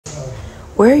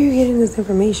Where are you getting this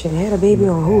information? Had a baby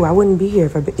on who? I wouldn't be here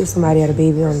if somebody had a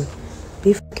baby on me.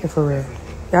 Be fucking for real.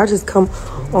 Y'all just come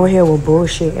on here with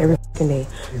bullshit every fucking day.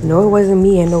 No, it wasn't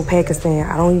me and no Pakistan.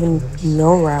 I don't even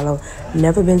know Ralo.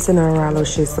 Never been to none of Ralo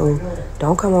shit, so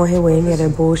don't come on here with any of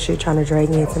that bullshit trying to drag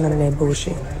me into none of that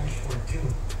bullshit.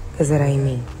 Because that ain't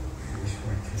me.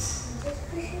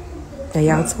 Now,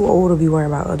 y'all too old to be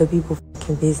worrying about other people's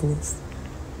fucking business.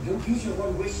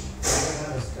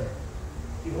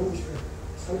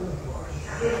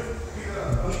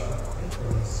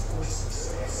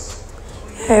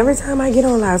 Yeah, every time I get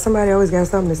on live, somebody always got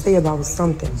something to say about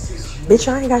something. Bitch,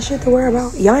 y'all ain't got shit to worry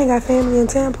about. Y'all ain't got family in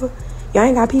Tampa. Y'all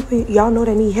ain't got people y'all know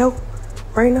that need help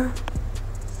right now.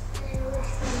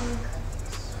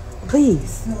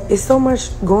 Please. It's so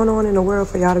much going on in the world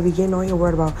for y'all to be getting on here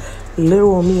worried about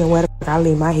little old me and where the fuck I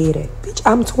lay my head at. Bitch,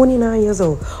 I'm 29 years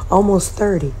old, almost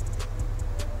 30.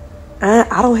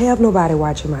 I don't have nobody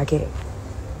watching my cat.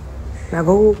 Now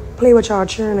go play with y'all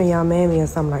children or y'all mammy or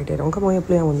something like that. Don't come on here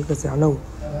playing with me because y'all know.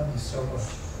 I love you so much.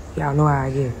 Y'all know how I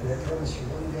get. And I promise you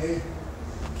one day,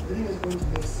 everything is going to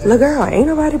make sense. Look, girl, ain't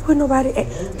nobody put nobody...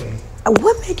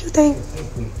 What make you think...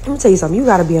 Let me tell you something. You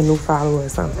got to be a new follower or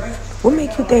something. What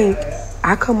make you think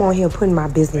I come on here putting my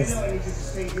business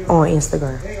on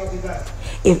Instagram?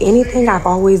 If anything, I've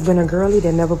always been a girly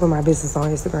that never put my business on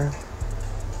Instagram.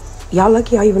 Y'all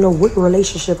lucky I even know what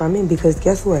relationship I'm in because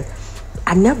guess what?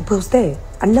 I never post that.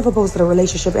 I never posted a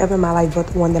relationship ever in my life but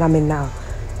the one that I'm in now.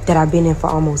 That I've been in for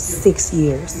almost 6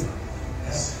 years.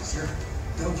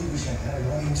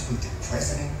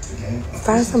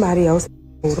 Find somebody else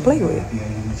to play with.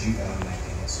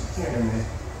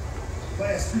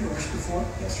 Last 3 hours before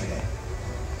yesterday.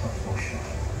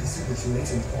 I said that you made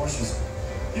some Porsches.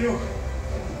 You.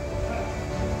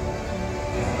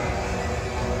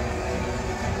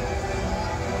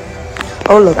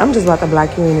 Oh look, I'm just about to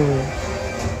block you anyway.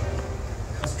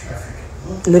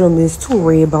 Little Miss, 2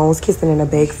 red bones kissing in the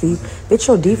backseat. Bitch,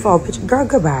 your default picture. Girl,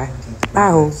 goodbye. Bye,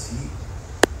 ho.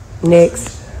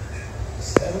 Next.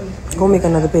 Go make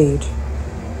another page.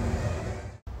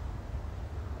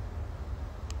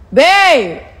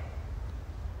 Babe!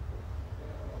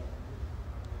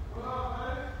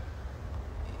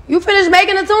 You finished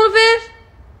making the tuna fish?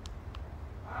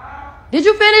 Did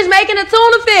you finish making the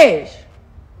tuna fish?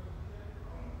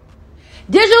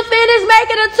 Did you finish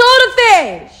making the tuna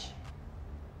fish?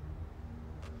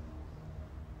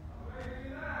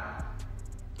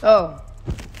 Oh.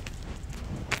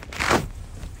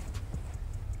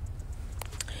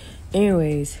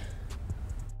 Anyways.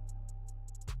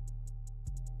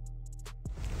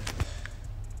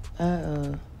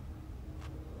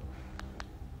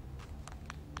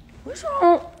 What's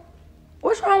wrong?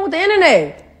 What's wrong with the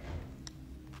internet?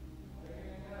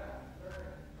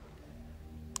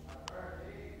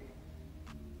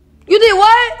 You did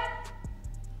what?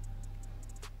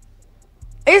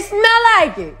 It smell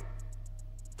like it.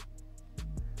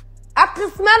 I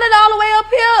can smell it all the way up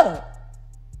here.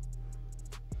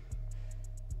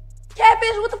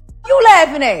 Catfish, what the f*** you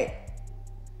laughing at?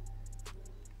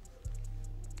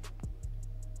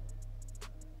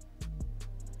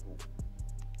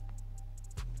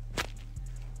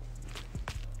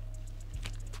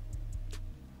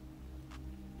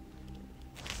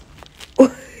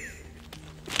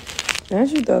 Now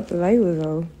you thought the light was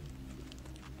on.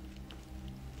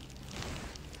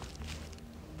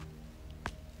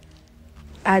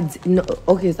 No,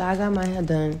 okay, so I got my hair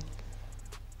done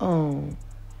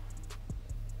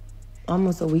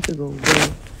almost a week ago.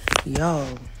 But y'all,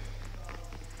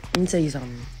 let me tell you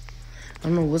something. I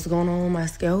don't know what's going on with my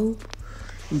scalp,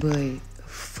 but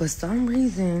for some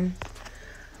reason,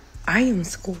 I am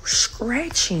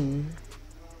scratching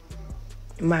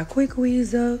my quick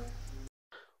weasel.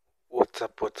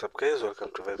 What's up guys,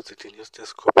 welcome to Vibe City News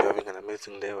Desk. Hope you're having an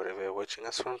amazing day wherever you're watching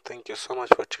us from. Thank you so much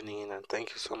for tuning in and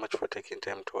thank you so much for taking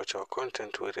time to watch our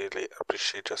content. We really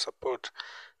appreciate your support.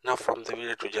 Now from the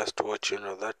video to just watch,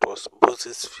 that was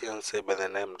Boosie's fiance by the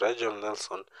name Rajel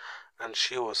Nelson, and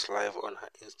she was live on her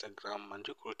Instagram, and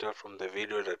you could tell from the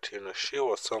video that she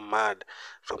was so mad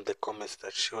from the comments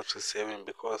that she was receiving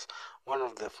because one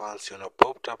of the fans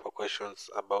popped up questions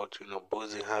about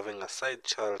Boosie having a side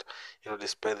child,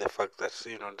 despite the fact that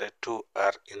the two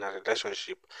are in a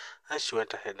relationship, and she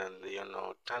went ahead and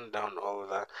turned down all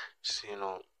that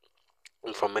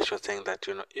information saying that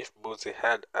if Boosie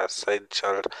had a side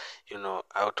child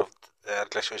out of the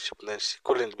relationship, then she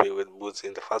couldn't be with Boosie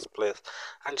in the first place.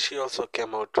 And she also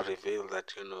came out to reveal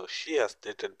that she has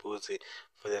dated Boosie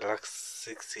for the last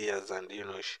 6 years, and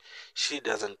she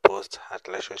doesn't post her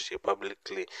relationship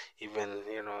publicly. Even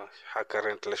her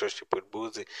current relationship with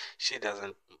Boosie, she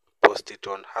doesn't post it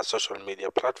on her social media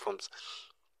platforms.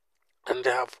 And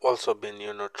there have also been,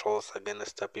 trolls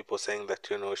against her, people saying that,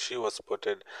 she was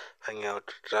spotted hanging out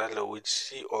with Ralo, which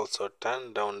she also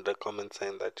turned down the comments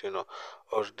saying that,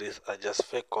 all these are just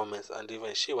fake comments. And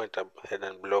even she went ahead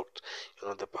and blocked,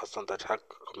 the person that had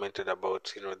commented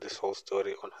about, this whole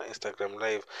story on her Instagram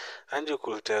live. And you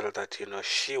could tell that,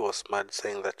 she was mad,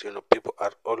 saying that, people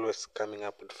are always coming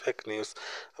up with fake news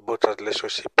about her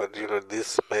relationship. And,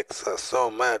 this makes her so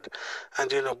mad. And,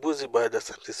 Boosie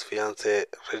Badass and his fiance,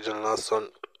 Rajel,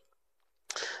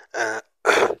 uh,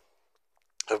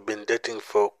 have been dating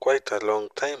for quite a long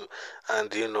time, and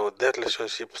their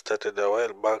relationship started a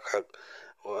while back.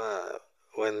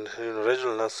 When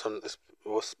Rachel Nelson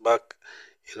was back,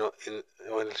 in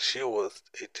when she was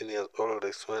 18 years old,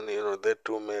 is when they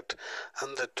two met,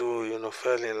 and the two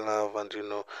fell in love, and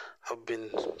have been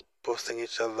posting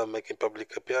each other, making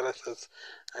public appearances,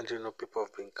 and people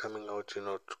have been coming out,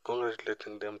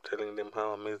 congratulating them, telling them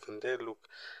how amazing they look.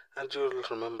 And you'll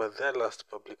remember their last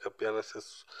public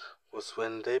appearances was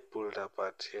when they pulled up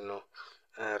at,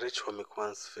 Rich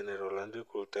Homikwan's funeral, and you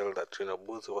could tell that,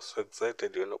 Boozy was so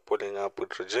excited, pulling up with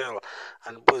Rajel,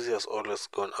 and Boozy has always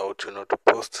gone out, to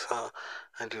post her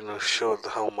and, show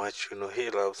how much, he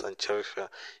loves and cherishes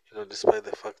her, despite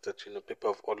the fact that,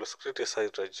 people have always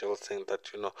criticized Rajel, saying that,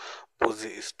 Boozy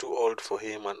is too old for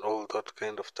him and all that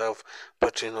kind of stuff.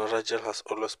 But, Rajel has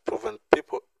always proven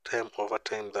people time over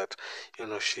time that,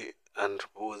 she and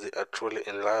Boozy are truly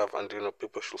in love, and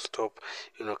people should stop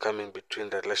coming between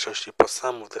the relationship. Or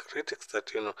some of the critics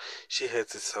that she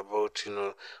hates is about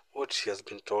what she has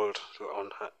been told on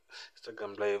her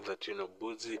Instagram live, that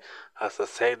Boozy has a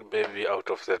side baby out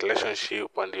of the relationship,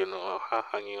 and her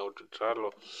hanging out with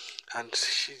Ralo, and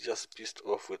she just pissed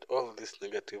off with all these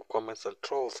negative comments and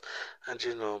trolls. And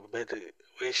by the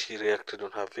way she reacted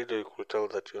on her video, you could tell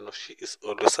that she is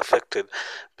always affected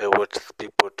by what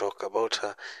people talk about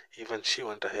her. Even she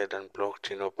went ahead and blocked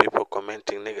people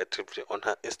commenting negatively on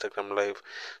her Instagram live.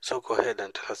 So go ahead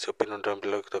and tell us your opinion down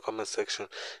below in the comment section.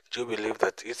 Do you believe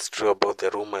that it's true about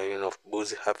the rumor of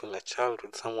Boozy having a child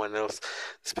with someone else,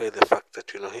 despite the fact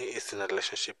that he is in a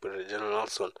relationship with Regina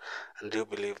Nelson? And do you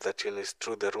believe that it's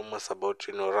true, the rumors about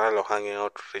Ralo hanging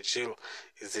out with Regil?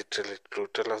 Is it really true?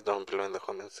 Tell us down below in the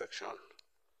comment section.